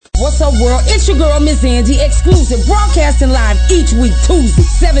What's up, world? It's your girl, Miss Angie, Xclusive, broadcasting live each week, Tuesday,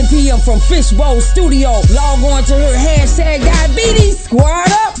 7 p.m. from Fishbowl Studio. Log on to her hashtag diabetes squad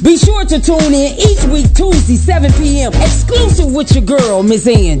up. Be sure to tune in each week, Tuesday, 7 p.m. Exclusive with your girl, Miss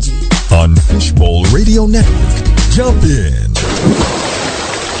Angie. On Fishbowl Radio Network. Jump in.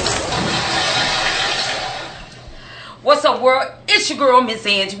 What's up, world? It's your girl, Miss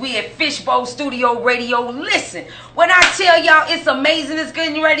Angie. We at Fishbowl Studio Radio. Listen, when I tell y'all it's amazing, it's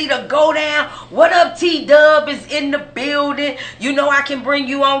getting ready to go down. What up, T-Dub is in the building. You know I can bring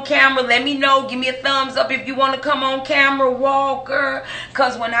you on camera. Let me know. Give me a thumbs up if you want to come on camera, Walker.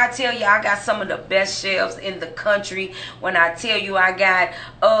 Because when I tell you I got some of the best shelves in the country. When I tell you I got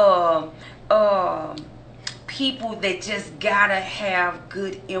people that just gotta have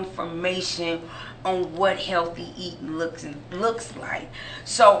good information on what healthy eating looks like.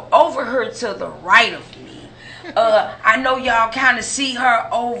 So over her to the right of me, I know y'all kind of see her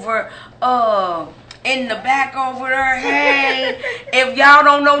over in the back over there. Hey, if y'all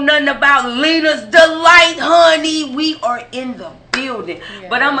don't know nothing about Lena's Delight, honey, we are in the building. Yeah.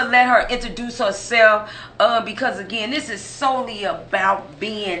 But I'm gonna let her introduce herself because again, this is solely about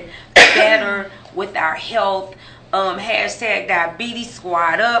being better with our health. Hashtag diabetes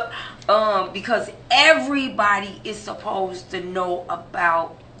squad up. Because everybody is supposed to know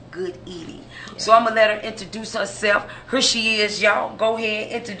about good eating. Yeah. So I'm going to let her introduce herself. Here she is, y'all. Go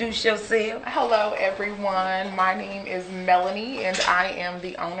ahead, introduce yourself. Hello, everyone. My name is Melanie, and I am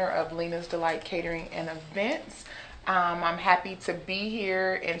the owner of Lena's Delight Catering and Events. I'm happy to be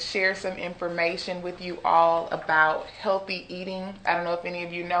here and share some information with you all about healthy eating. I don't know if any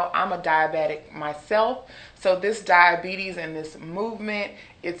of you know, I'm a diabetic myself. So this diabetes and this movement,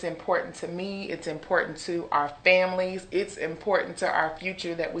 it's important to me. It's important to our families. It's important to our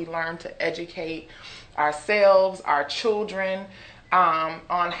future that we learn to educate ourselves, our children,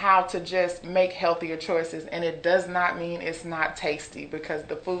 on how to just make healthier choices. And it does not mean it's not tasty, because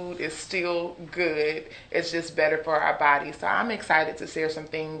the food is still good. It's just better for our bodies. So I'm excited to share some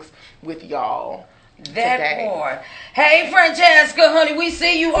things with y'all that part. Hey, Francesca, honey, we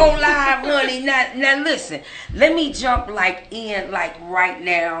see you on live, honey. Now listen, let me jump in right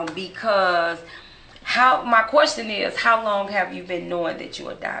now, because my question is, how long have you been knowing that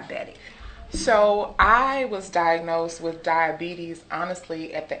you're diabetic? So I was diagnosed with diabetes,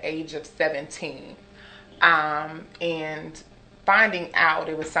 honestly, at the age of 17. And finding out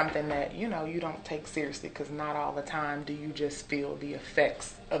it was something that, you don't take seriously, because not all the time do you just feel the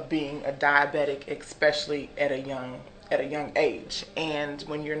effects of being a diabetic, especially at a young age. And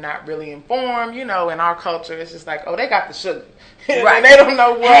when you're not really informed, in our culture, it's just like, oh, they got the sugar. Right. They don't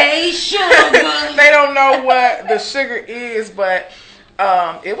know what. Hey, sugar. They don't know what the sugar is, but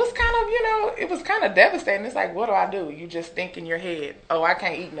it was kind of devastating. It's like, what do I do? You just think in your head, oh, I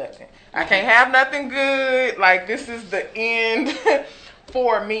can't eat nothing. I can't have nothing good. Like, this is the end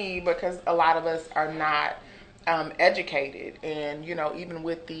for me, because a lot of us are not educated. And, even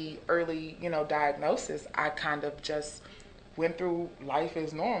with the early, diagnosis, I kind of just went through life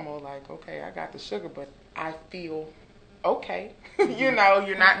as normal. Like, okay, I got the sugar, but I feel okay. You're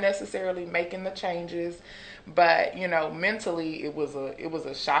not necessarily making the changes. But, mentally it was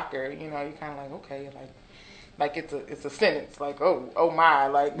a shocker. You're kind of like, okay, like it's a sentence, like, oh my,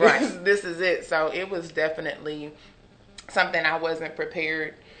 like this is it. So it was definitely something I wasn't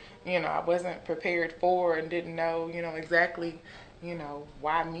prepared, I wasn't prepared for, and didn't know, exactly,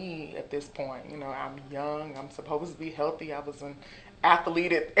 why me at this point. I'm young, I'm supposed to be healthy. I was an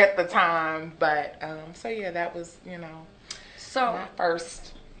athlete at the time, but so yeah, that was, my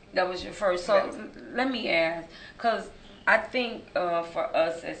first. That was your first. So let me ask, because I think for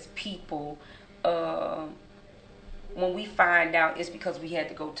us as people, when we find out, it's because we had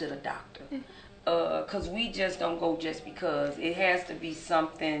to go to the doctor. Because we just don't go just because. It has to be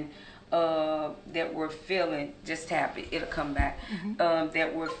something that we're feeling. Just tap it. It'll come back. Mm-hmm.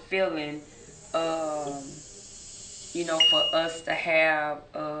 That we're feeling, for us to have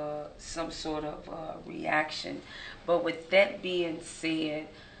some sort of reaction. But with that being said,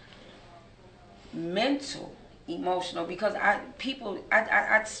 mental, emotional, because I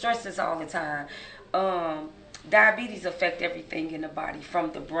stress this all the time. Diabetes affect everything in the body,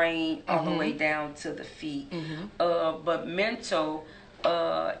 from the brain all the way down to the feet. Mm-hmm. But mental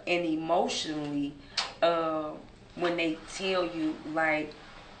and emotionally, when they tell you, like,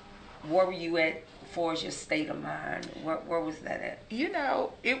 where were you at as far as your state of mind? Where was that at?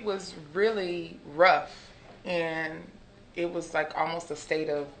 It was really rough, and it was like almost a state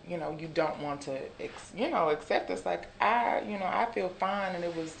of, you don't want to, accept this. Like, I feel fine. And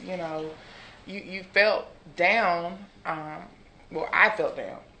it was, you felt down. Well, I felt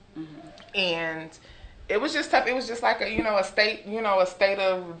down. And it was just tough. It was just like a state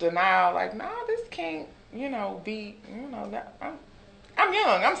of denial. Like, no, this can't, be, I'm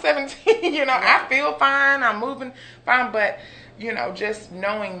young. I'm 17. I feel fine. I'm moving fine. But, just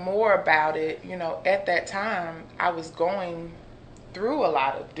knowing more about it, at that time, I was going through a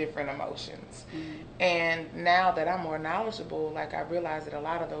lot of different emotions. And now that I'm more knowledgeable, like, I realize that a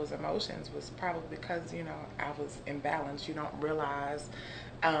lot of those emotions was probably because, I was imbalanced. You don't realize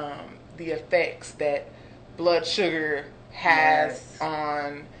the effects that blood sugar has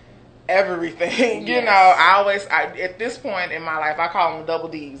on everything. At this point in my life, I call them double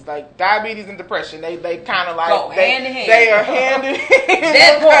D's, like diabetes and depression. They kind of like go hand in hand. They are hand in hand.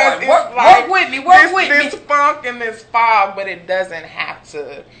 That part. Work with me. Work with me. This funk and this fog, but it doesn't have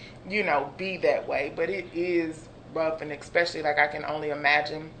to, be that way. But it is rough, and especially, like, I can only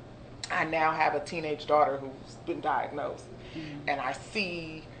imagine. I now have a teenage daughter who's been diagnosed, and I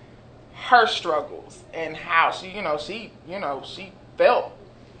see her struggles and how she felt,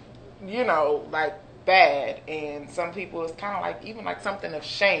 like bad. And some people, it's kind of like even like something of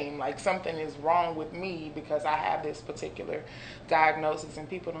shame, like something is wrong with me because I have this particular diagnosis, and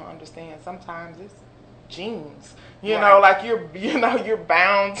people don't understand. Sometimes it's genes, like you're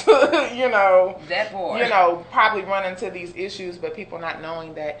bound to, that boy, probably run into these issues, but people not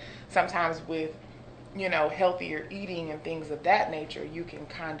knowing that sometimes with, healthier eating and things of that nature, you can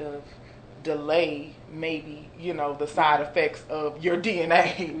kind of delay maybe, the side effects of your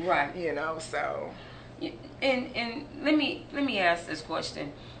DNA. Right. So. And let me ask this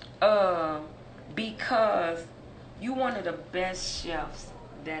question. Because you're one of the best chefs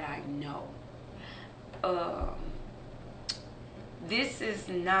that I know. This is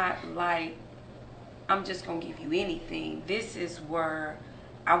not like I'm just gonna give you anything. This is where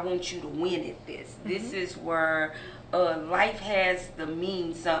I want you to win at this. This is where life has to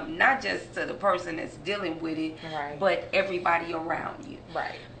mean something, not just to the person that's dealing with it, right, but everybody around you.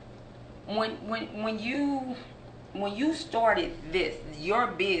 Right. When you started your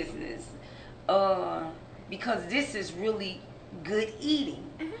business, because this is really good eating,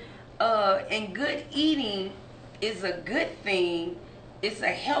 and good eating is a good thing. It's a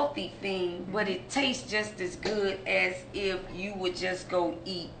healthy thing, but it tastes just as good as if you would just go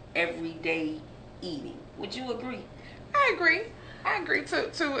eat everyday eating. Would you agree? I agree to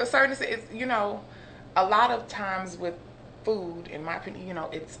a certain extent. It's, a lot of times with food, in my opinion,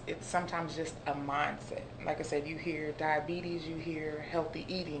 it's sometimes just a mindset. Like I said, you hear diabetes, you hear healthy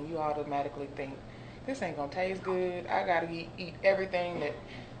eating, you automatically think, this ain't gonna taste good. I gotta eat everything that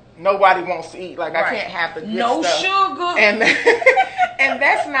nobody wants to eat. Like, I can't have the good no stuff. Sugar. And and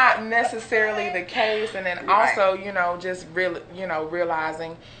that's not necessarily the case. And then also, just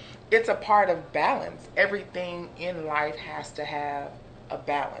realizing it's a part of balance. Everything in life has to have a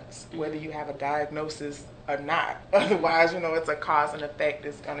balance, whether you have a diagnosis or not. Otherwise, it's a cause and effect.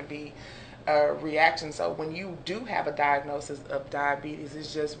 It's going to be a reaction. So when you do have a diagnosis of diabetes,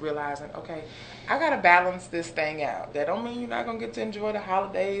 it's just realizing, okay, I got to balance this thing out. That don't mean you're not going to get to enjoy the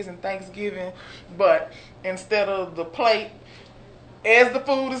holidays and Thanksgiving, but instead of the plate, as the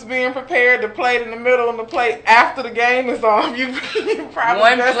food is being prepared, the plate in the middle and the plate after the game is off, you probably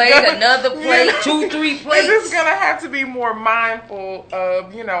one plate, another plate, 2, 3 plates. You're just going to have to be more mindful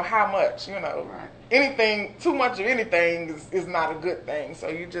of, how much, Right. Anything, too much of anything is not a good thing. So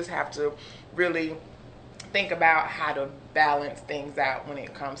you just have to really think about how to balance things out when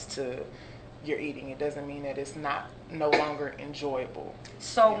it comes to your eating. It doesn't mean that it's no longer enjoyable.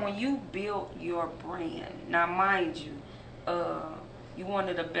 So when you build your brand, now mind you, you're one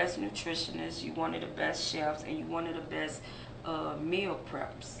of the best nutritionists, you're one of the best chefs, and you're one of the best meal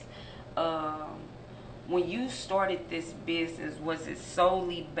preps. When you started this business, was it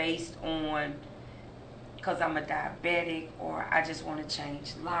solely based on because I'm a diabetic, or I just want to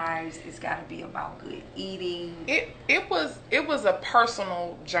change lives? It's got to be about good eating. It was a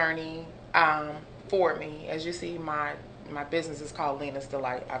personal journey for me. As you see, my business is called Lena's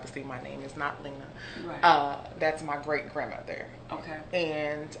Delight. Obviously, my name is not Lena. Right. That's my great grandmother. Okay.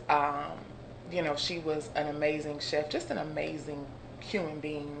 And she was an amazing chef, just an amazing human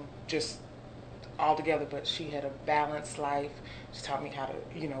being, just altogether. But she had a balanced life. She taught me how to,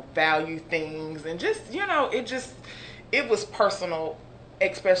 value things, and just, it was personal,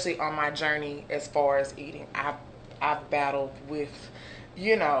 especially on my journey as far as eating. I've battled with,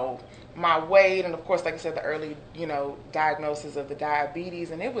 my weight, and of course, like I said, the early, diagnosis of the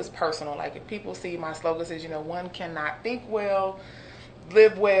diabetes, and it was personal. Like, if people see my slogan says, one cannot think well,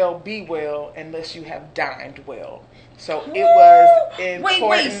 live well, be well, unless you have dined well. So it was important.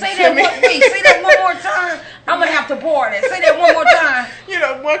 Wait, say that one more time. I'm gonna have to board it. Say that one more time. You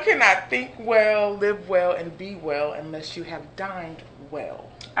know, one cannot think well, live well, and be well unless you have dined well.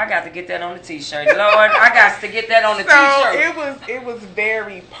 I got to get that on the t-shirt. Lord, I got to get that on the t-shirt. So it was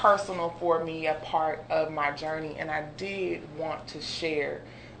very personal for me, a part of my journey, and I did want to share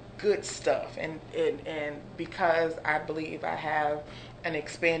good stuff. And because I believe I have an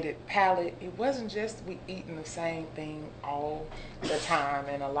expanded palate, it wasn't just we eating the same thing all the time.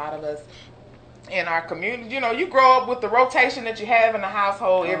 And a lot of us in our community, you know, you grow up with the rotation that you have in the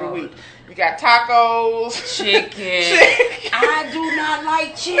household every week. You got tacos, chicken. I do not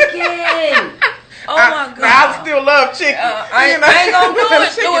like chicken. Oh my God! I still love chicken. I ain't gonna do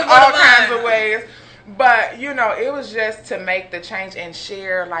it. Chicken all kinds of ways. But you know, it was just to make the change and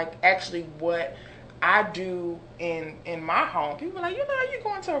share, like, actually what I do in my home. People are like, you know, you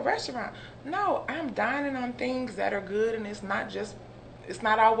going to a restaurant? No, I'm dining on things that are good, and it's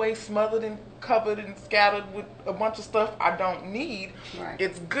not always smothered and covered and scattered with a bunch of stuff I don't need. Right.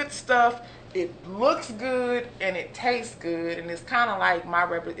 It's good stuff. It looks good and it tastes good, and it's kind of like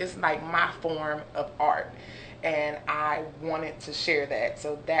it's like my form of art, and I wanted to share that.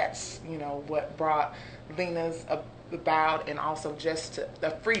 So that's, you know, what brought Lena's about, and also just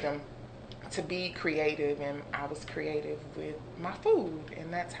the freedom to be creative. And I was creative with my food,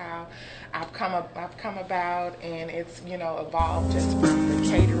 and that's how I've come about, and it's, you know, evolved just from the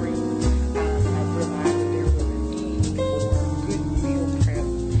catering. I realized that there was a need for good meal prep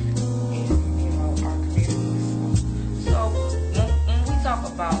in, you know, our communities. So when we talk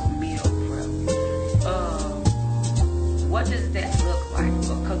about meal prep, what does that look like?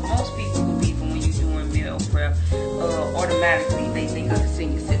 Because most people believe when you're doing meal prep, automatically they think of the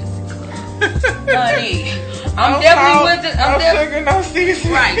senior citizen club. Honey, I'm definitely with the... No sugar, no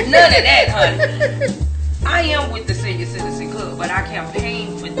seasoning. Right, none of that, honey. I am with the senior citizen club, but I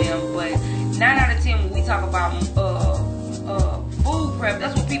campaign for them. But 9 out of 10, when we talk about food prep,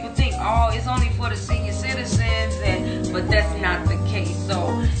 that's what people think. Oh, it's only for the senior citizens, but that's not the case.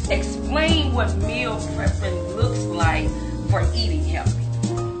 So explain what meal prepping looks like for eating healthy.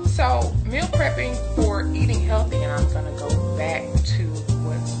 So meal prepping for eating healthy, and I'm going to go back to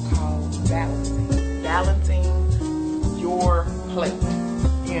what's called balancing your plate.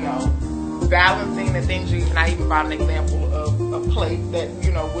 You know, balancing the things you, and I even brought an example of a plate that,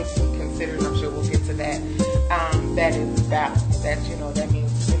 you know, would be considered, I'm sure we'll get to that, that is balanced. That, you know, that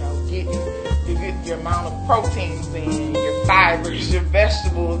means, you know, getting your amount of proteins in, your fibers, your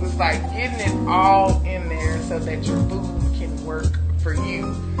vegetables. It's like getting it all in there so that your food can work for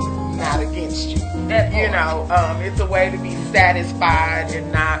you, not against you. You know, it's a way to be satisfied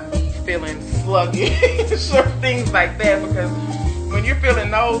and not be feeling sluggish or things like that, because when you're feeling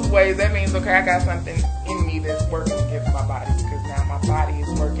those ways, that means, okay, I got something in me that's working against my body, because now my body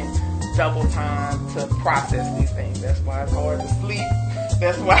is working double time to process these things. That's why it's hard to sleep.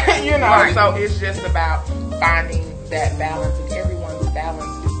 That's why, you know, right. So it's just about finding that balance, and everyone's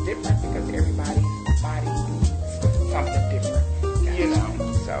balance is different because everybody's body needs something different, you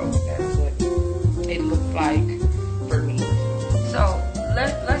know. So that's what it looks like for me. So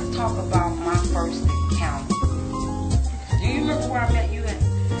let's talk about my first encounter. Do you remember where I met you at?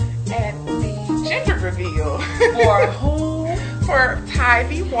 At the gender reveal. For who? For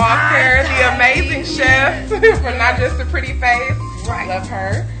Tybee Walker, the amazing chef, for Not Just a Pretty Face. Right. Love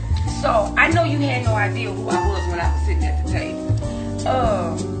her. So I know you had no idea who I was when I was sitting at the table.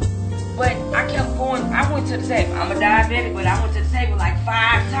 But I kept going. I went to the table. I'm a diabetic, but I went to the table like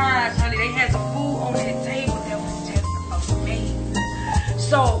 5 times, honey. They had some food on that table that was just amazing.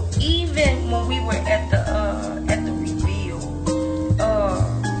 So even when we were at the reveal,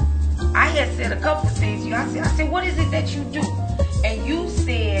 I had said a couple of things. I said, what is it that you do? And you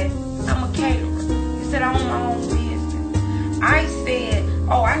said, I'm a caterer. You said, I own my own business. I said,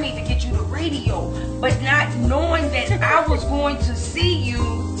 oh, I need to get you the radio. But not knowing that I was going to see you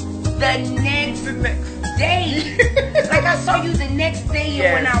the next day. Like, I saw you the next day, yes.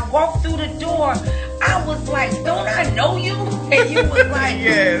 And when I walked through the door, I was like, don't I know you? And you was like,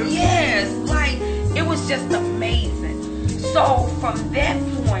 yes. Like, it was just amazing. So from that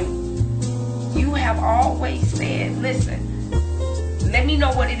point, you have always said, listen, let me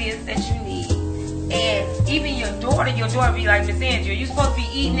know what it is that you need. And even your daughter be like, Miss Andrea, you supposed to be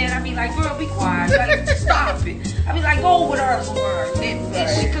eating it. I be like, girl, be quiet. Like, stop it. I be like, go with her somewhere.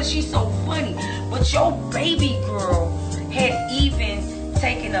 Because she's so funny. But your baby girl had even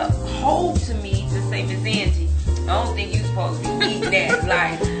taken a hold to me to say, Miss Angie, I don't think you supposed to be eating that.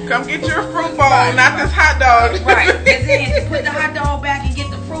 Like, Come get your fruit bowl, not this hot dog. Right. And then you put the hot dog back and get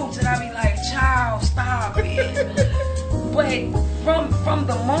the fruits, and I be like, child, stop it. But from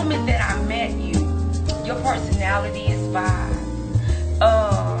the moment that I met you, your personality is fine.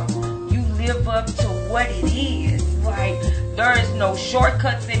 You live up to what it is. Like, there is no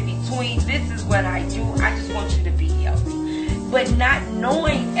shortcuts in between. This is what I do. I just want you to be healthy. But not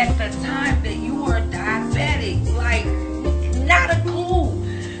knowing at the time that you were diabetic, like, not a clue.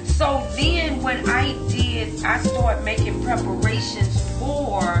 So then when I started making preparations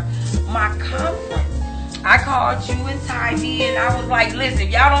for my conference. I called you and Tybee, and I was like,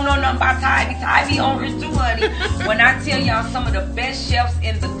 listen, y'all don't know nothing about Tybee on her too, honey. When I tell y'all some of the best chefs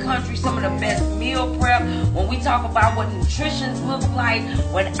in the country, some of the best meal prep, when we talk about what nutrition looks like,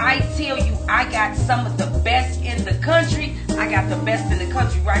 when I tell you I got some of the best in the country, I got the best in the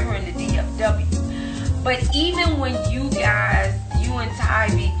country right here in the DFW. But even when you guys, you and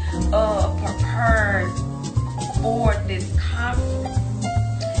Tybee, prepared for this conference,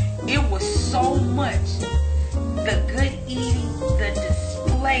 it was so much. The good eating, the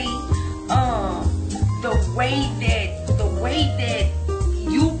display, the way that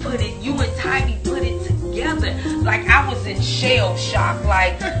you put it, you and Tybee put it together. Like, I was in shell shock.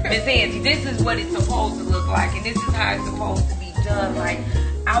 Like, Miss Angie, this is what it's supposed to look like, and this is how it's supposed to be done. Like,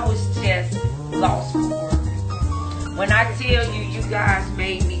 I was just lost for words. When I tell you, you guys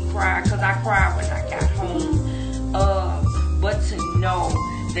made me cry, because I cried when I got home. But to know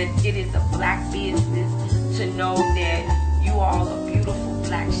that it is a black business, to know that you all are beautiful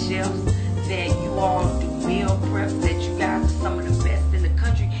black chefs, that you all do meal prep, that you guys are some of the best in the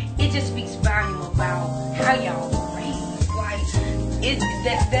country, it just speaks volume about how y'all were raised. Like,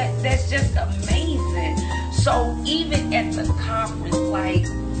 that's just amazing. So even at the conference, like,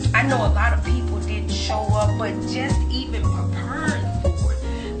 I know a lot of people didn't show up, but just even preparing for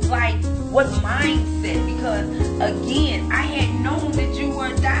it, like, what mindset? Because again, I hadn't known that you were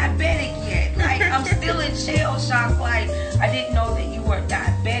diabetic yet. Like, I'm still in shell shock. Like, I didn't know that you were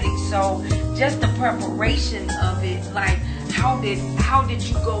diabetic. So just the preparation of it, like, how did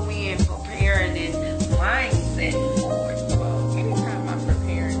you go in preparing and mindset for it? Well, anytime I'm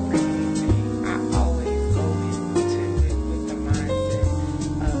preparing for anything, I always go into it with the mindset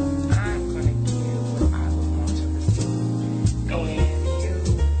of I'm gonna give what I would want to receive.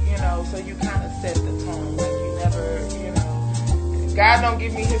 And so you kind of set the tone. Like, you never, God don't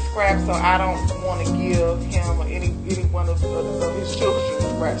give me his scraps, so I don't want to give him or any one of his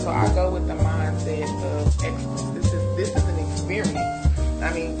children scraps. So I go with the mindset of excellence. This is an experience.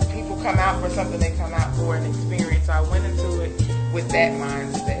 I mean, people come out for something, they come out for an experience. So I went into it with that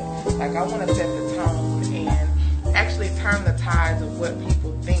mindset. Like, I want to set the tone and actually turn the tides of what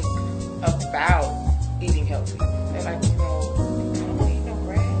people think about eating healthy. They're like,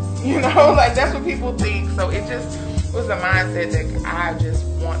 like, that's what people think. So it just was a mindset that I just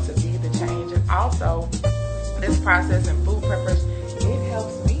want to be the change. And also, this process in food preparation, it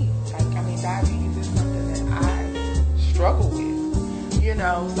helps me. Like, I mean, diabetes is something that I struggle with,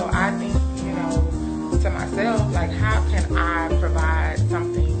 So I think, to myself, like, how can I provide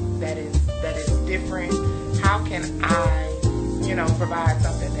something that is different? How can I, provide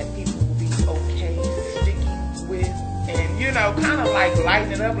something that people will be okay sticking with? And, kind of like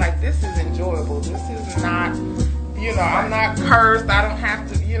lighten it up, like, this is enjoyable. This is not, I'm not cursed. I don't have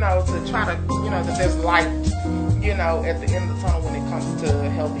to, to try to, that there's light, at the end of the tunnel when it comes to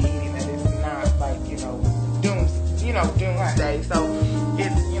healthy eating, that it's not like, doomsday. So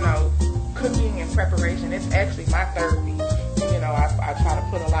it's, cooking and preparation, it's actually my therapy. I try to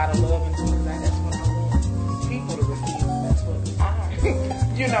put a lot of love into it. That's what I want people to receive. That's what I,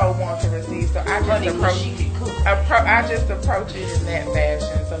 want to receive. So I just approach it in that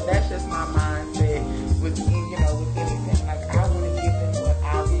fashion. So that's just my mindset with anything. Like, I want to give them what I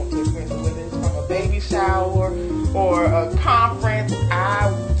want to experience, whether it's from a baby shower or a conference.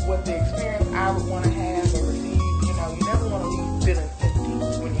 What the experience I would want to have or receive. You never want to leave feeling empty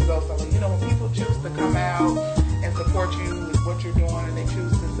when you go somewhere. When people choose to come out and support you with what you're doing, and they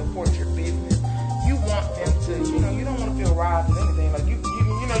choose to support your business, you want them to. You don't want to feel robbed of anything. Like, you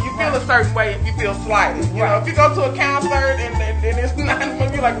feel a certain way if you feel slighted. If you go to a concert and it's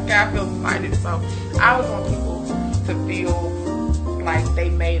not, you're like, okay, I feel slighted. So I always want people to feel like they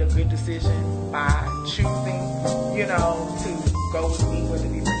made a good decision by choosing, to go with me, whether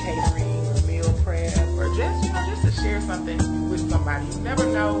it be for catering or meal prep or just to share something with somebody. You never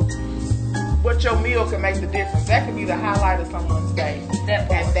know what your meal can make the difference. That could be the highlight of someone's day, and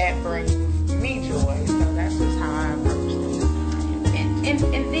that brings me joy. So that's just how I approach things.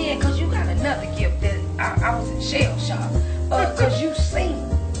 And then, because you got another gift that I was in shell shock, because you sing.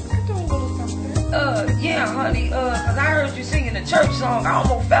 honey, cause I heard you singing the church song. I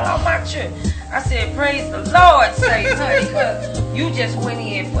almost fell off my chair. I said, praise the Lord, say, honey, cause you just went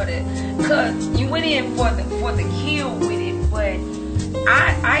in for the kill with it. But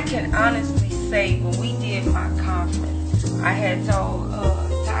I can honestly say, when we did my conference, I had told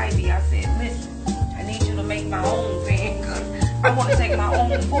Tybee, I said, listen, I need you to make my own van, cause I want to take my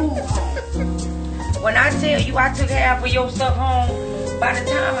own food home. When I tell you I took half of your stuff home, by the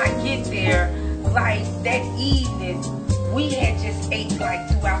time I get there, like that evening, we had just ate like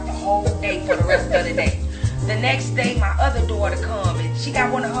throughout the whole day for the rest of the day. The next day, my other daughter come and she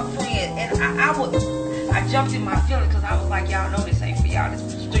got one of her friends, and I jumped in my feelings because I was like, y'all know this ain't for y'all. This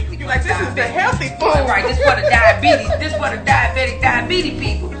is strictly for like, this diabetic. is the healthy food. Right, this for the diabetes. This for the diabetes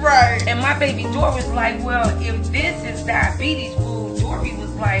people. Right. And my baby Dory was like, well, if this is diabetes food, Dory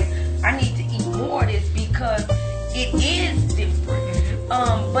was like, I need to eat more of this because it is different.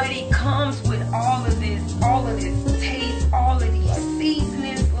 But it comes with all of this taste, all of these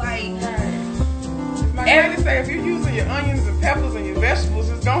seasonings, like. My granny say, if you're using your onions and peppers and your vegetables,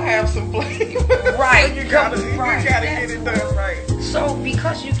 it's gonna have some flavor. Right. So you gotta get it done right. So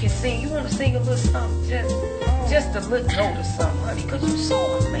because you can sing, you want to sing a little something, just a little note or something, honey, because you're so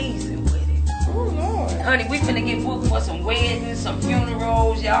amazing with it. Oh Lord. Honey, we finna get booked for some weddings, some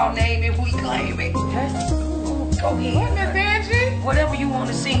funerals, y'all name it, we claim it. Go ahead. What, Miss Angie? Whatever you want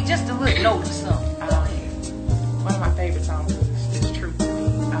to sing, just a little note or something. Go ahead. One of my favorite songs is True to Me.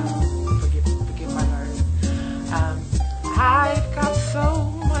 Forgive my nerves. I've got so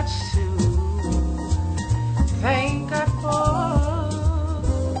much to thank God for.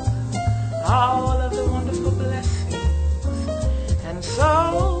 All of the wonderful blessings and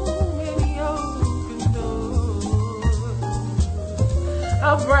so many open doors. A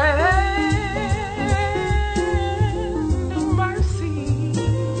brand new mercy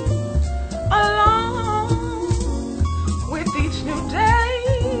along with each new day.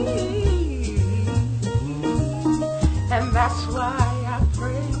 And that's why I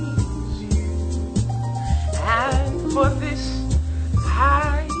praise you. And for this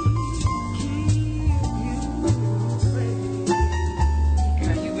I give you praise.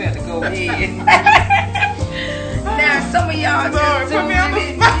 Girl, you better go ahead. Now, some of y'all just tuning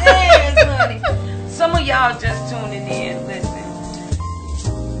in. Yes, honey. Some of y'all just tuning in. Listen,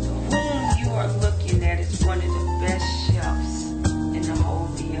 whom you are looking at is one of the best chefs in the whole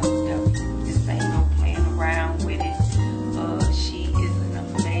DFW. This ain't no playing around with it. She is an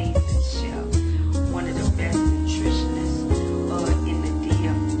amazing chef, one of the best nutritionists in the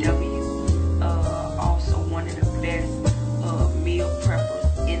DFW. Also one of the best meal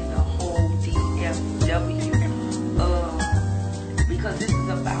preppers in the whole DFW. Because this is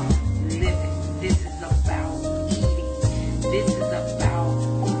about living. This is about eating. This is about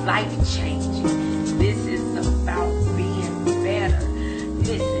life changing. This is about being better.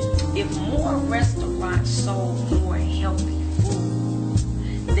 Listen, if more restaurants sold more healthy food,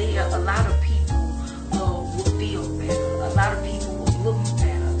 there a lot of people will feel better. A lot of people will look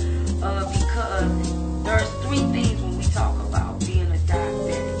better. Because there's three things when we talk about being a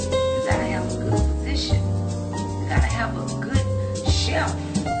diabetic. You gotta have a good physician. You gotta have a good chef.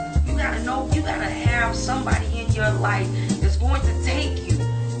 You gotta have somebody in your life that's going to take you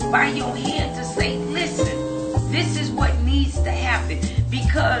by your hand to say, listen, this is what needs to happen.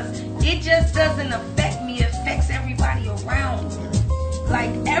 Because it just doesn't affect me, it affects everybody around me.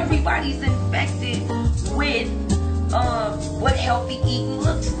 Like everybody's infected with what healthy eating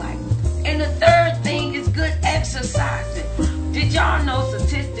looks like. And the third thing is good exercising. Did y'all know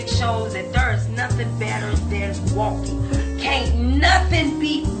statistics shows that there is nothing better than walking? Can't nothing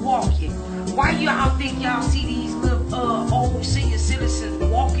beat walking. Why y'all think y'all see these little old senior citizens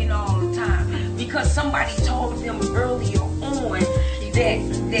walking all the time? Because somebody told them earlier on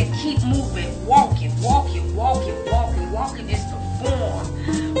that keep moving, walking is the form.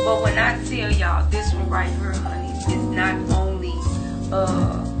 But when I tell y'all this one right here, honey, is not only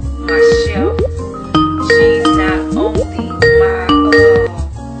my chef, she's not only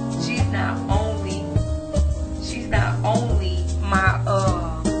my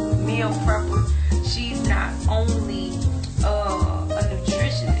meal prepper, she's not only a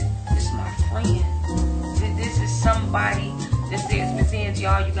nutritionist, it's my friend. This is somebody that says, Miss Angie,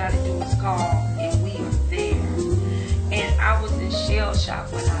 all you gotta do is call and we are there. And I was in shell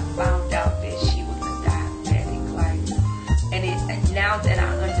shock when I found out that she was a diabetic. And now that I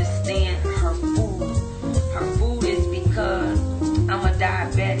understand her food is because I'm a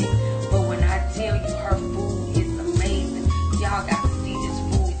diabetic. But when I tell you her food is amazing, y'all got to see this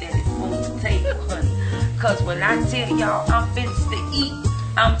food that is on the table, honey. Because when I tell y'all I'm finna to eat,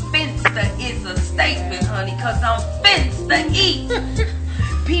 I'm finna is a statement, honey. to eat.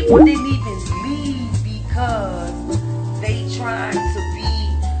 People didn't even leave because they tried to be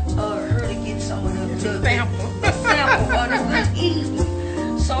her to get some of the sample of the good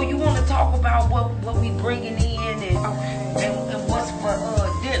eating. So you want to talk about what we bringing in and what's for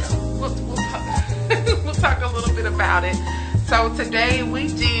dinner? We'll talk a little bit about it. So today we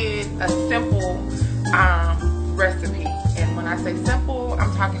did a simple recipe, and when I say simple,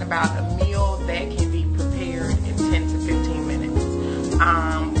 I'm talking about a meal that can be prepared in 10 to 15 minutes,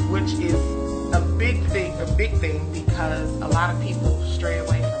 which is a big thing because a lot of people stray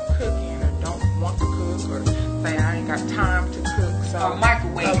away from cooking or don't want to cook or say I ain't got time to cook. So or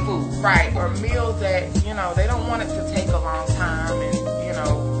microwave food, right? Or meals that they don't want it to take a long time, and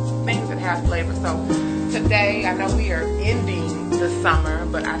things that have flavor. So today, I know we are ending the summer,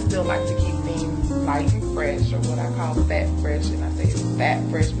 but I still like to keep things light and fresh, or what I call fat fresh. And I say it's fat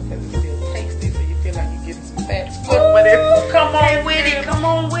fresh because it's still tasty, so you feel like you're getting some fat food with it. Come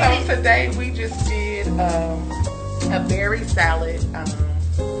on with it. So today we just did a berry salad, and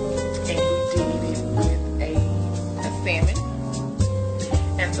we did it with a salmon.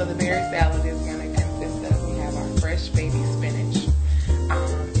 And so the berry salad is going to consist of, we have our fresh baby spinach.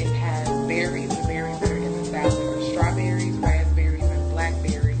 It has berries. The berries that are in the salad are strawberries, raspberries, and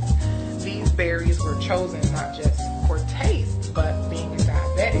blackberries. These berries were chosen not just for taste, but being a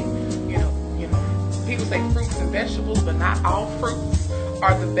diabetic, people say fruits and vegetables, but not all fruits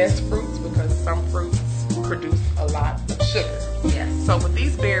are the best fruits because some fruits produce a lot of sugar. Yes. So with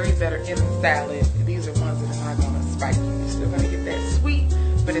these berries that are in the salad, these are ones that are not going to spike you. You're still going to get that sweet,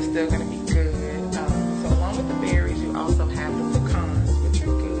 but it's still going to be good. So along with the berries, you also have the pecans, which are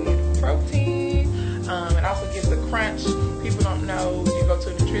good protein. It also gives a crunch. People don't know. You go to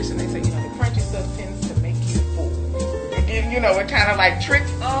a nutrition, they say, the crunchy stuff tends to make you full. Again, it kind of like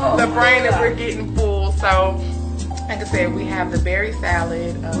tricks the brain that we're getting full. So, like I said, we have the berry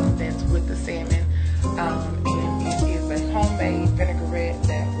salad that's with the salmon, and it is a homemade vinaigrette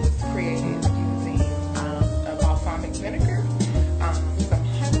that was created using a balsamic vinegar, some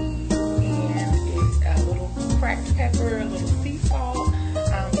honey, and a little cracked pepper, a little sea salt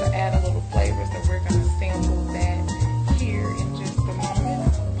to add a little flavor. So we're going to sample that here in just a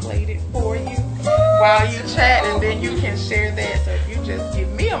moment. I'll plate it for you while you chat, and then you can share that. So if you just give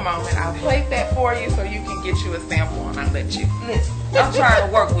me a moment, I'll plate that for you so you can get you a sample, and I'll let you. Listen, I'm trying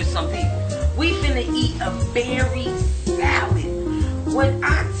to work with some people. We finna eat a berry salad. When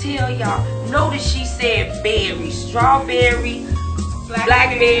I tell y'all, notice she said berry, strawberry,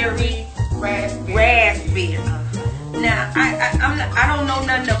 blackberry, raspberry. Now I don't know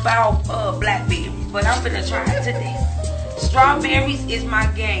nothing about blackberries, but I'm finna try it today. Strawberries is my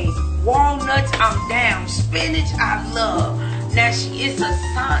game. Walnuts, I'm down. Spinach, I love. Now it's a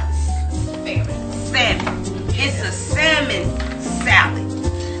salmon. It's a salmon salad.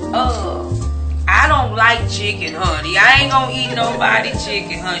 I don't like chicken, honey. I ain't gonna eat nobody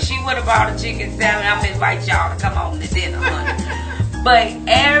chicken, honey. She would have bought a chicken salad. I'm gonna invite y'all to come on to dinner, honey. But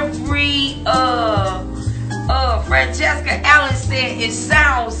every Francesca Allen said it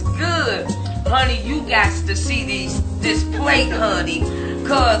sounds good, honey. You got to see this plate, honey.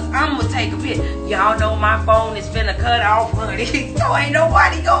 Cause I'm gonna take a bit. Y'all know my phone is finna cut off, honey. So ain't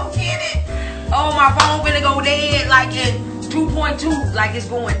nobody gonna get it. Oh, my phone finna go dead like in 2.2, like it's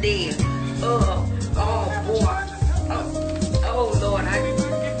going dead. Oh boy. Oh Lord,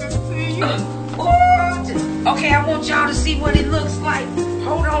 okay, I want y'all to see what it looks like.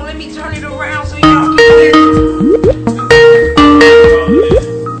 Hold on, let me turn it around so y'all can hear.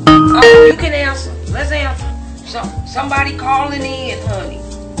 Oh, you can answer. Let's answer. Somebody calling in, honey.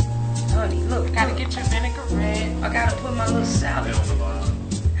 Honey, look. Gotta get your vinaigrette. I gotta put my little salad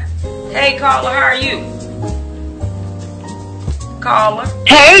on. Hey, caller, how are you? Caller.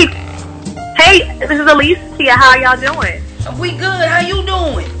 Hey, this is Alicia. How are y'all doing? We good. How you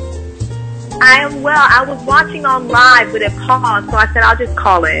doing? I am well. I was watching on live, but it paused, so I said I'll just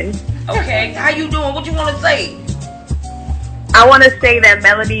call in. Okay. How you doing? What you want to say? I want to say that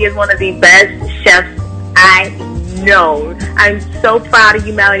Melody is one of the best chefs I know. I'm so proud of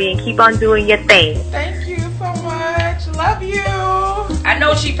you, Melody, and keep on doing your thing. Thank you so much. Love you. I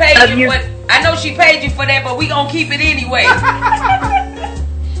know she paid you for. I know she paid you for that, but we gonna keep it anyway.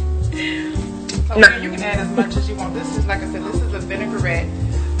 So you can add as much as you want. This is, like I said, this is a vinaigrette.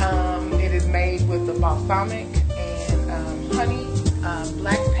 It is made with the balsamic and honey,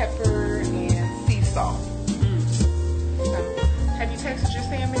 black pepper, and sea salt. Have you tasted your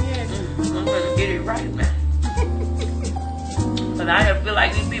salmon yet? I'm gonna get it right now. But I feel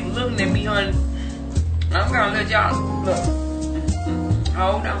like these people looking at me, honey. I'm gonna let y'all look.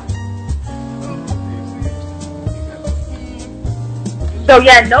 Hold on. So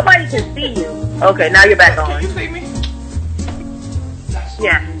yeah, nobody can see you. Okay, now you're back Can on. you see me?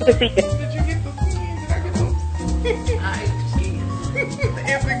 Yeah, you can see you. Did you get the skin? Did I get the I ate the skin.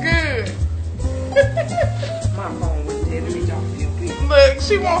 Is it good? My phone was telling me y'all feel people. Look,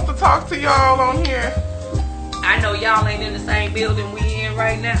 she wants to talk to y'all on here. I know y'all ain't in the same building we in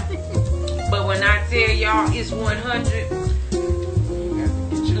right now. But when I tell y'all it's 100,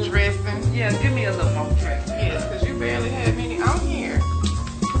 Get you dressing. yeah, give me a little more dress. Yes, because you barely have any on here.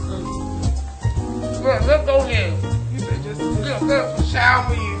 Well, let's go ahead. You said just Go.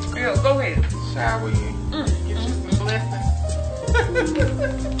 shower you. Yeah, go ahead. Shower you. Get you some blessings.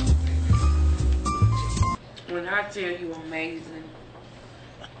 When I tell you amazing,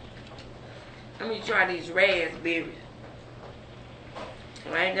 let me try these raspberries.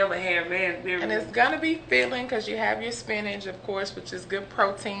 I ain't never had raspberries. And it's going to be filling because you have your spinach, of course, which is good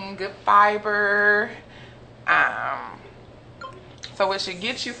protein, good fiber. So it should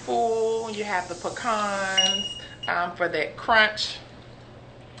get you full. You have the pecans for that crunch.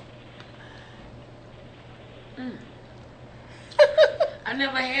 I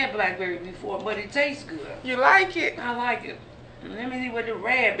never had blackberry before, but it tastes good. You like it? I like it. Let me see what the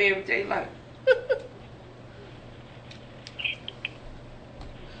raspberry tastes like.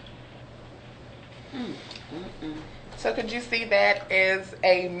 So could you see that as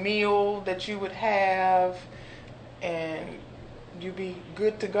a meal that you would have and you'd be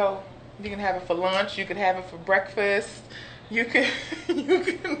good to go? You can have it for lunch, you could have it for breakfast, you can you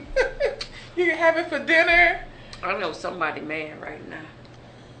can have it for dinner. I know somebody mad right now.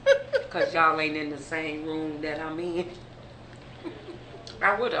 Because y'all ain't in the same room that I'm in.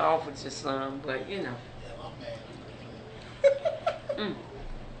 I would have offered you some, but you know.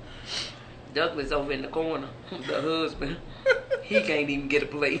 Douglas over in the corner, the husband, he can't even get a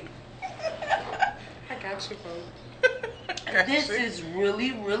plate. I got you, folks. This is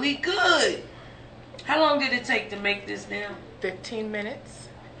really, really good. How long did it take to make this now? 15 minutes.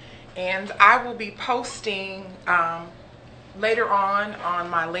 And I will be posting later on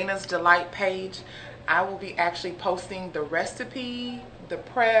my Lena's Delight page. I will be actually posting the recipe, the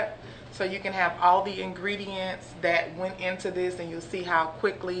prep, so you can have all the ingredients that went into this and you'll see how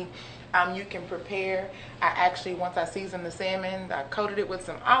quickly you can prepare. I actually, once I seasoned the salmon, I coated it with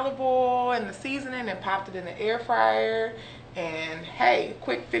some olive oil and the seasoning and popped it in the air fryer. And hey,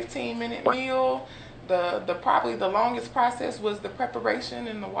 quick 15-minute meal. The probably the longest process was the preparation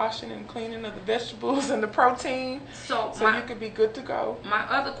and the washing and cleaning of the vegetables and the protein. So you could be good to go. My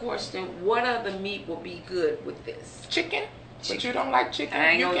other question, what other meat will be good with this? Chicken. But you don't like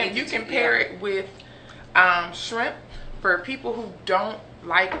chicken. You can pair it with shrimp. For people who don't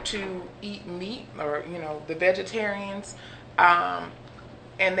like to eat meat, or the vegetarians, and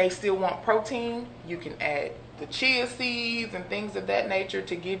they still want protein, you can add the chia seeds and things of that nature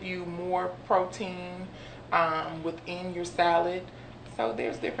to give you more protein within your salad. So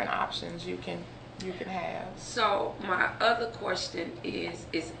there's different options you can have. So my other question is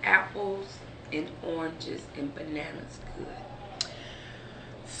apples and oranges and bananas good?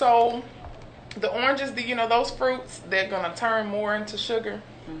 So the oranges, those fruits, they're gonna turn more into sugar.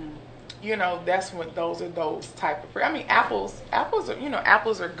 That's when those type of fruit. I mean, apples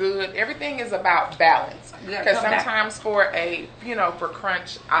are good. Everything is about balance. Because sometimes for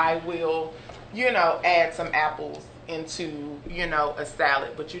crunch, I will, add some apples into, a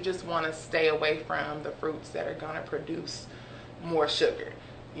salad. But you just want to stay away from the fruits that are going to produce more sugar.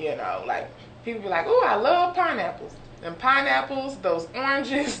 Like people be like, oh, I love pineapples. And pineapples, those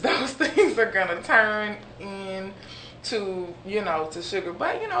oranges, those things are going to turn into to sugar.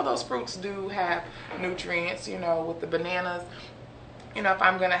 But those fruits do have nutrients. With the bananas, if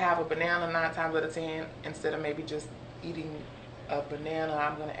I'm gonna have a banana 9 times out of 10, instead of maybe just eating a banana,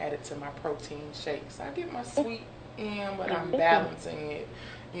 I'm gonna add it to my protein shake. So I get my sweet in, but I'm balancing it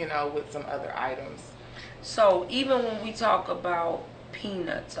with some other items. So even when we talk about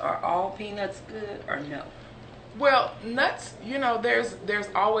peanuts, are all peanuts good or no? Well, nuts, there's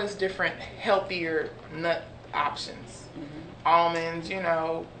always different healthier nut options. Almonds,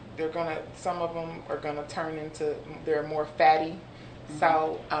 some of them are gonna turn into, they're more fatty.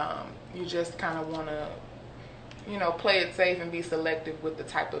 So you just kind of want to play it safe and be selective with the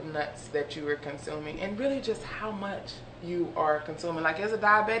type of nuts that you are consuming, and really just how much you are consuming. Like as a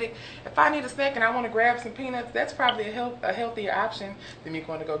diabetic, if I need a snack and I want to grab some peanuts, that's probably a healthier option than me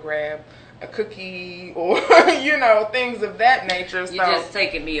going to go grab a cookie or things of that nature. You're just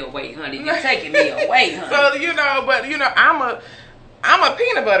taking me away, honey. You're taking me away, honey. So I'm a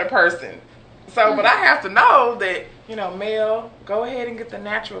peanut butter person. So, but I have to know that Mel, go ahead and get the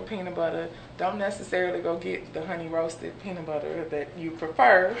natural peanut butter. Don't necessarily go get the honey roasted peanut butter that you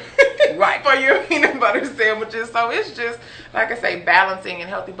prefer Right. for your peanut butter sandwiches. So it's just, like I say, balancing and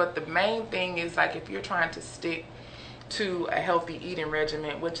healthy. But the main thing is, like, if you're trying to stick to a healthy eating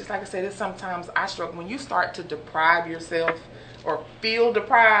regimen, which is, like I said, it's sometimes I struggle. When you start to deprive yourself or feel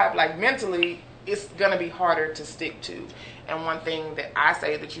deprived, like mentally, it's going to be harder to stick to. And one thing that I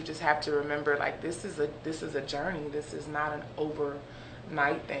say that you just have to remember, like, this is a journey. This is not an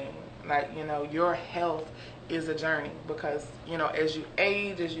overnight thing. Like, your health is a journey because, as you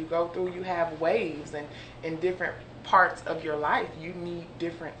age, as you go through, you have waves, and in different parts of your life, you need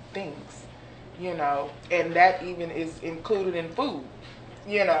different things, and that even is included in food,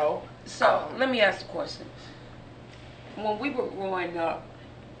 So let me ask a question. When we were growing up,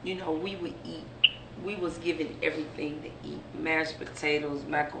 we would eat. We was given everything to eat: mashed potatoes,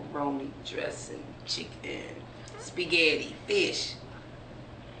 macaroni, dressing, chicken, spaghetti, fish.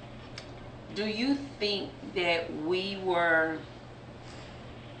 Do you think it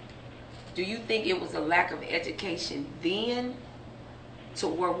was a lack of education then to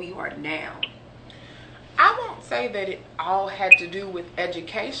where we are now? I won't say that it all had to do with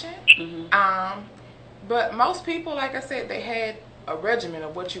education. Mm-hmm. But most people, like I said, they had a regimen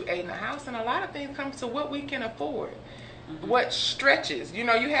of what you ate in the house, and a lot of things comes to what we can afford. Mm-hmm. What stretches, you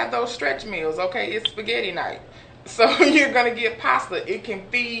have those stretch meals. Okay, it's spaghetti night, so you're gonna get pasta. It can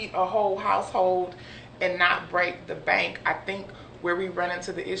feed a whole household and not break the bank. I think where we run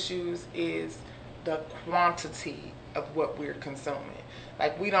into the issues is the quantity of what we're consuming.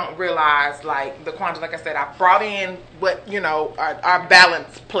 Like, we don't realize, like, the quantity. Like I said, I brought in what, our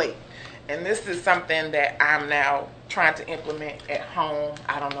balanced plate. And this is something that I'm now trying to implement at home.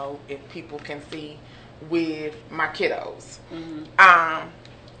 I don't know if people can see with my kiddos. Mm-hmm.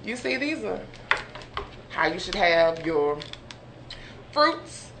 You see, these are how you should have your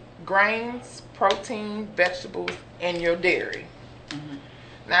fruits, grains, protein, vegetables, and your dairy. Mm-hmm.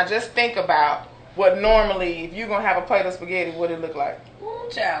 Now, just think about what normally, if you're going to have a plate of spaghetti, what it look like? Ooh,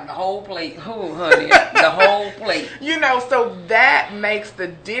 child, the whole plate. Ooh, honey, the whole plate. So that makes the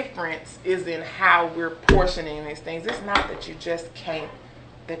difference is in how we're portioning these things. It's not that you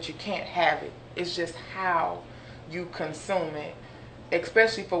can't have it. It's just how you consume it,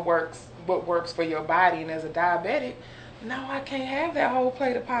 especially for what works for your body. And as a diabetic, no, I can't have that whole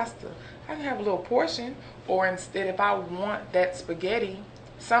plate of pasta. I can have a little portion, or instead, if I want that spaghetti,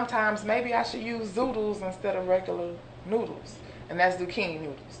 sometimes maybe I should use zoodles instead of regular noodles, and that's zucchini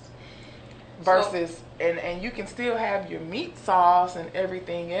noodles. Versus, and you can still have your meat sauce and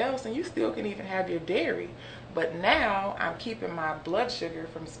everything else, and you still can even have your dairy. But now I'm keeping my blood sugar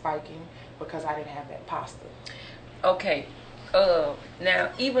from spiking because I didn't have that pasta. Okay.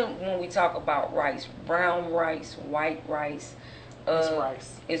 Now, even when we talk about rice, brown rice, white rice, it's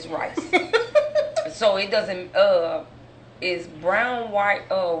rice. It's rice. So it doesn't. Is brown white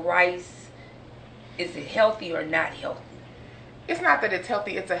rice? Is it healthy or not healthy? It's not that it's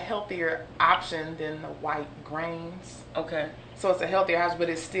healthy. It's a healthier option than the white grains. Okay. So it's a healthier option, but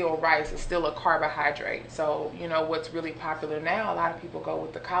it's still rice. It's still a carbohydrate. So, what's really popular now, a lot of people go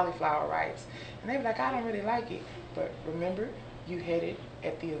with the cauliflower rice. And they be like, I don't really like it. But remember, you had it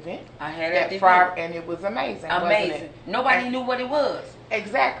at the event. I had it at the event. event. And it was amazing. Amazing. Wasn't it? Nobody knew what it was.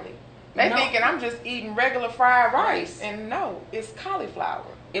 Exactly. They thinking I'm just eating regular fried rice. And no, it's cauliflower.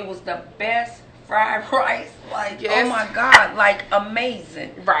 It was the best fried rice. Like, yes. Oh my God, like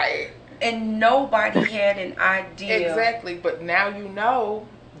amazing. Right. And nobody had an idea. Exactly. But now you know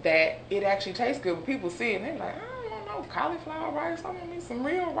that it actually tastes good. When people see it, and they're like, I don't know, cauliflower rice. I want me some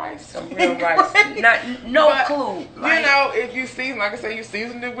real rice. Some real rice. No clue. Like, if you season, like I said, you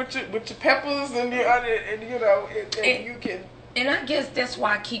season it with your peppers and your and you can. And I guess that's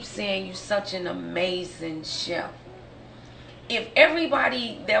why I keep saying you're such an amazing chef. If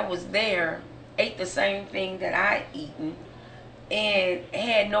everybody that was there ate the same thing that I eaten and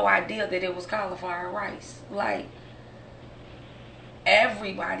had no idea that it was cauliflower rice, like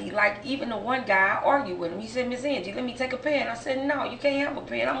everybody, like even the one guy I argued with him, he said, Miss Angie, let me take a pan. I said, no, you can't have a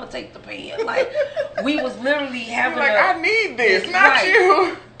pan. I'm gonna take the pan. Like, we was literally having I need this, not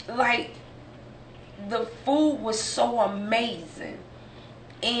you. Like, the food was so amazing.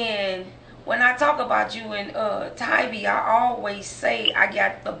 And when I talk about you and Tybee, I always say I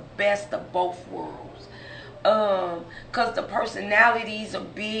got the best of both worlds. Because the personalities are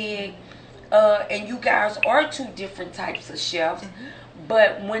big. And you guys are two different types of chefs. Mm-hmm.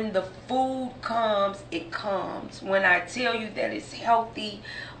 But when the food comes, it comes. When I tell you that it's healthy,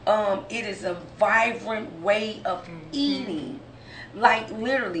 it is a vibrant way of eating. Like,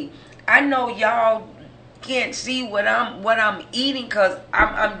 literally. I know y'all can't see what I'm eating because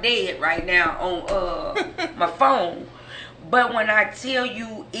I'm dead right now on my phone. But when I tell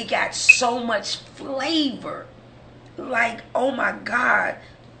you, it got so much flavor, like, oh my God.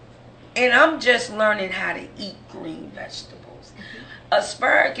 And I'm just learning how to eat green vegetables.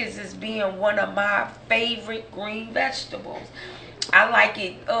 Asparagus is being one of my favorite green vegetables. I like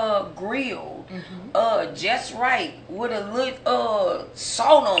it grilled, just right, with a little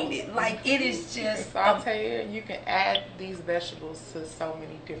salt on it. Like, it is just saute it. You can add these vegetables to so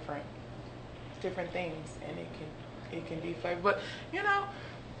many different things, and it can be flavor. But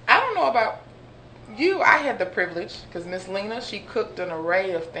I don't know about you. I had the privilege because Miss Lena, she cooked an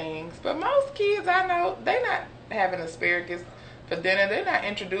array of things. But most kids I know, they're not having asparagus for dinner. They're not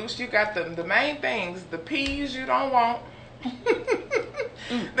introduced. You got the main things, the peas you don't want.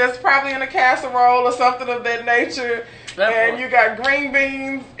 That's probably in a casserole or something of that nature. And you got green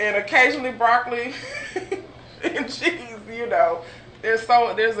beans and occasionally broccoli and cheese.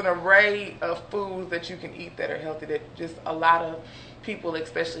 There's an array of foods that you can eat that are healthy that just a lot of people,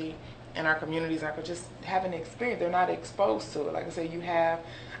 especially in our communities, are just haven't experienced. They're not exposed to it. Like I said,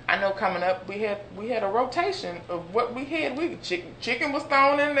 I know coming up, we had a rotation of what we had. Chicken was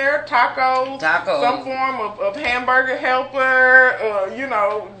thrown in there, tacos, some form of hamburger helper,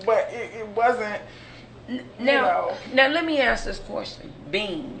 but it wasn't. Now let me ask this question: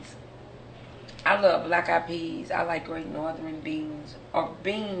 beans. I love black eyed peas. I like Great Northern beans. Are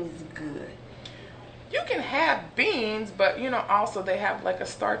beans good? You can have beans, but also they have like a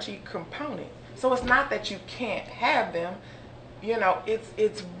starchy component. So it's not that you can't have them.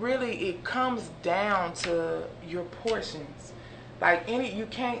 It's really, it comes down to your portions. Like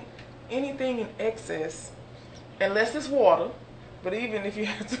anything in excess, unless it's water. But even if you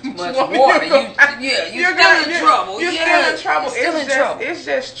have too much water, you're still in trouble. It's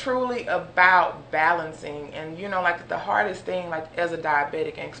just truly about balancing. And like the hardest thing, like as a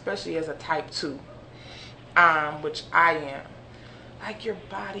diabetic, and especially as a type 2, which I am, like your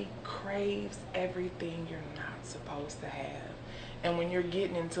body craves everything you're not supposed to have. And when you're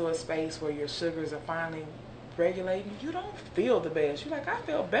getting into a space where your sugars are finally regulating, you don't feel the best. You're like, I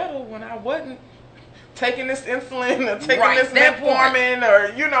feel better when I wasn't taking this insulin or taking this metformin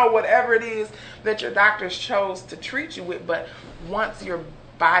or whatever it is that your doctors chose to treat you with. But once your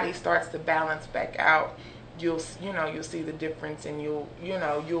body starts to balance back out, you'll see the difference, and you'll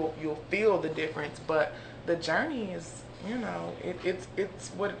feel the difference. But the journey is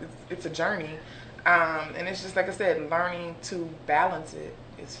it's a journey, and it's just like I said, learning to balance it.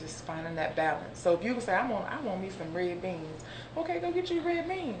 It's just finding that balance. So if you can say, I want me some red beans, okay, go get you red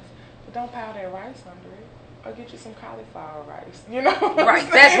beans. But don't pile that rice under it. Or get you some cauliflower rice. Right,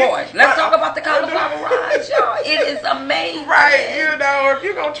 that's hard. Let's talk about the cauliflower rice, y'all. It is amazing. Right, or if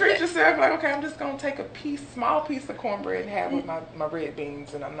you're going to treat yourself, like, okay, I'm just going to take a small piece of cornbread and have with my red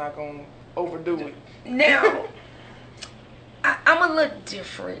beans, and I'm not going to overdo it. Now, I'm a little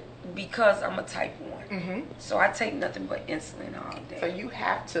different because I'm a type 1. Mm-hmm. So I take nothing but insulin all day. So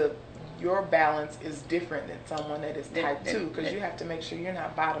your balance is different than someone that is type 2, because you have to make sure you're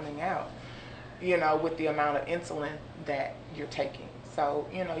not bottoming out, with the amount of insulin that you're taking. So,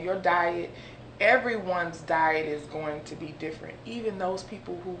 your diet, everyone's diet is going to be different. Even those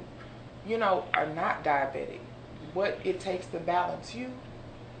people who, are not diabetic, what it takes to balance you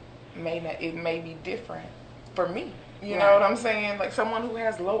may be different for me. You know what I'm saying? Like someone who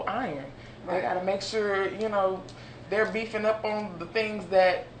has low iron, they got to make sure, they're beefing up on the things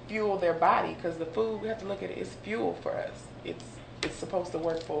that fuel their body, because the food, we have to look at it, it's fuel for us. It's supposed to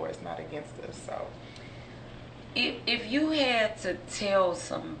work for us, not against us. So if you had to tell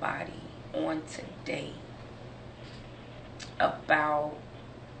somebody on today about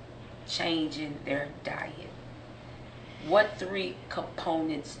changing their diet, what 3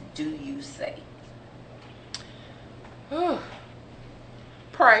 components do you say?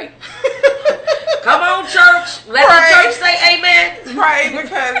 Pray. Come on, church. Let the church say amen. Pray,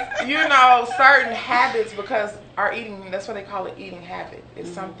 because, certain habits, because our eating, that's what they call it, eating habit. It's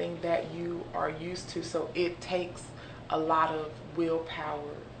something that you are used to. So it takes a lot of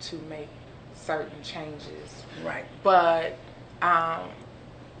willpower to make certain changes. Right. But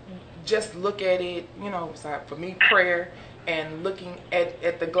just look at it, so for me, prayer, and looking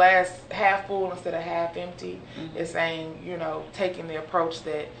at the glass half full instead of half empty, is saying, taking the approach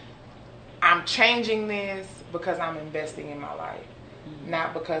that I'm changing this because I'm investing in my life,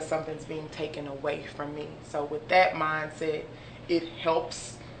 not because something's being taken away from me. So with that mindset, it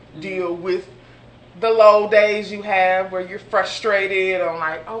helps deal with the low days you have where you're frustrated on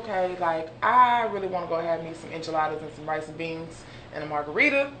like, okay, like I really want to go have me some enchiladas and some rice and beans and a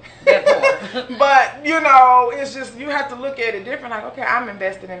margarita. That part. But, you know, it's just, you have to look at it different. Like, okay, I'm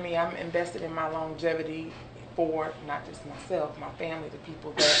invested in me. I'm invested in my longevity for not just myself, my family, the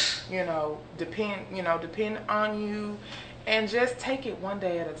people that, depend on you. And just take it one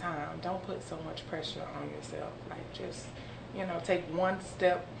day at a time. Don't put so much pressure on yourself. Like, just, take one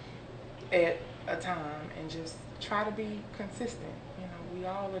step at a time and just try to be consistent. We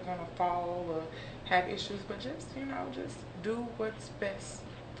all are going to fall or have issues, but just do what's best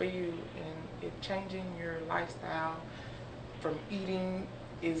for you. And if changing your lifestyle from eating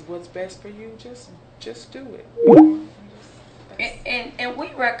is what's best for you, just do it. And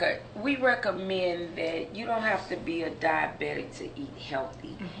we recommend that you don't have to be a diabetic to eat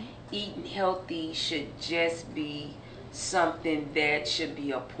healthy. Mm-hmm. Eating healthy should just be something that should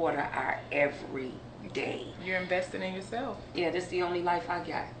be a part of our every day. You're investing in yourself. Yeah, this is the only life I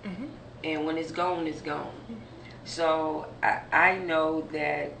got. Mm-hmm. And when it's gone, it's gone. Mm-hmm. So I know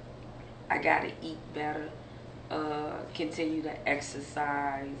that I got to eat better, continue to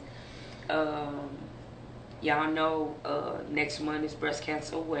exercise. Y'all know next month is breast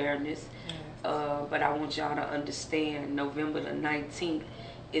cancer awareness. Yes. But I want y'all to understand November the 19th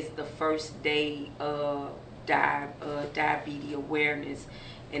is the first day of diabetes awareness.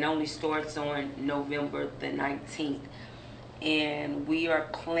 It only starts on November the 19th. And we are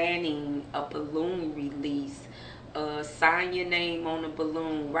planning a balloon release. Sign your name on the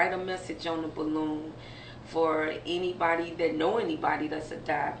balloon. Write a message on the balloon for anybody that know anybody that's a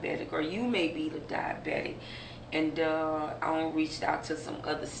diabetic, or you may be the diabetic. And I reached out to some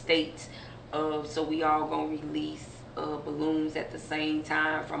other states. So we all going to release balloons at the same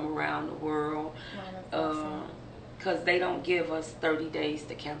time from around the world. Awesome. Because they don't give us 30 days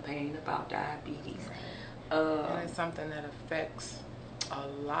to campaign about diabetes. Right. And it's something that affects a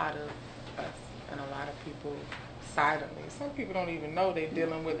lot of us and a lot of people silently. Some people don't even know they're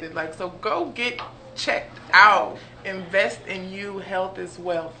dealing with it. Like, so go get checked out. Invest in you. Health is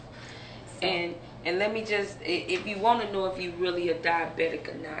wealth. So. And let me just, if you want to know if you really a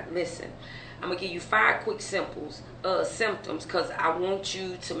diabetic or not, listen. I'm going to give you 5 quick symptoms, because I want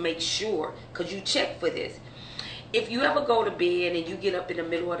you to make sure, because you check for this. If you ever go to bed and you get up in the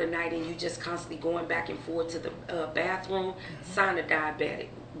middle of the night and you just constantly going back and forth to the bathroom, sign of diabetic,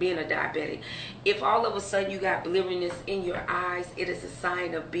 being a diabetic. If all of a sudden you got blurriness in your eyes, it is a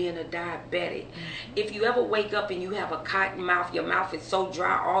sign of being a diabetic. If you ever wake up and you have a cotton mouth, your mouth is so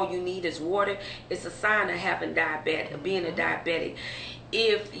dry, all you need is water, it's a sign of having being a diabetic.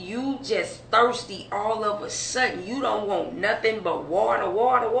 If you just thirsty all of a sudden, you don't want nothing but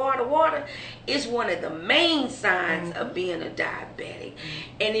water, it's one of the main signs of being a diabetic.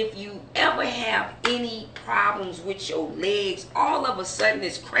 And if you ever have any problems with your legs, all of a sudden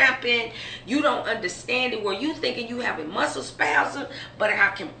it's cramping, you don't understand it, where you thinking you having muscle spasm, but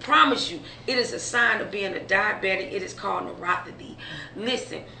I can promise you, it is a sign of being a diabetic. It is called neuropathy.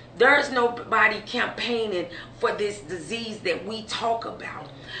 Listen, there's nobody campaigning for this disease that we talk about.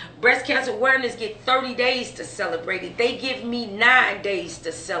 Breast cancer awareness get 30 days to celebrate it. They give me 9 days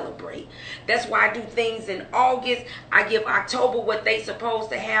to celebrate. That's why I do things in August. I give October what they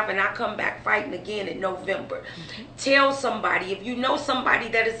supposed to have, and I come back fighting again in November. Tell somebody, if you know somebody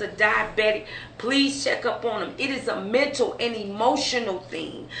that is a diabetic, please check up on them. It is a mental and emotional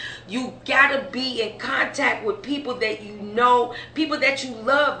thing. You gotta be in contact with people that you know, people that you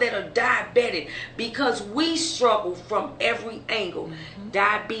love that are diabetic, because we struggle from every angle.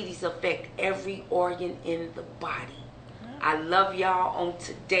 Diabetes affect every organ in the body. I love y'all on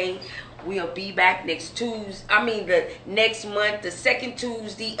today. We'll be back next the next month, the second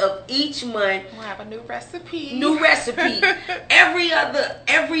Tuesday of each month. We'll have a new recipe.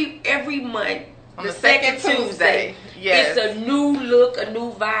 Every month. On the second Tuesday. Yes. It's a new look, a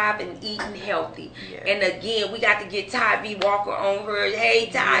new vibe, and eating healthy. Yes. And again, we got to get Ty Walker on her.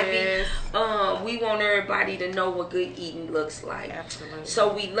 Hey, Ty yes. We want everybody to know what good eating looks like. Absolutely.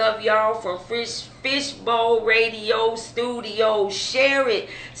 So we love y'all from Fishbowl Radio Studio. Share it.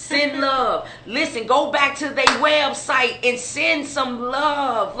 Send love. Listen, go back to their website and send some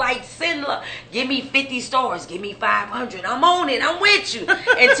love. Send love. Give me 50 stars. Give me 500. I'm on it. I'm with you.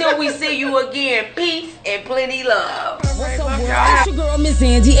 Until we see you again. Peace and plenty love. What's up, world? It's your girl, Miss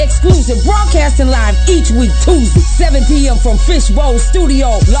Angie, exclusive, broadcasting live each week, Tuesday, 7 p.m. from Fishbowl Studio.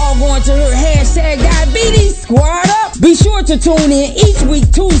 Log on to her #diabetes. Squad up. Be sure to tune in each week,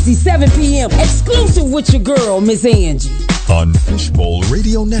 Tuesday, 7 p.m. Exclusive with your girl, Miss Angie. On Fishbowl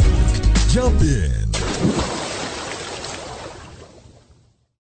Radio Network. Jump in.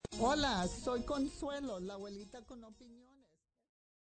 Hola, soy Consuelo, la abuelita con opinión.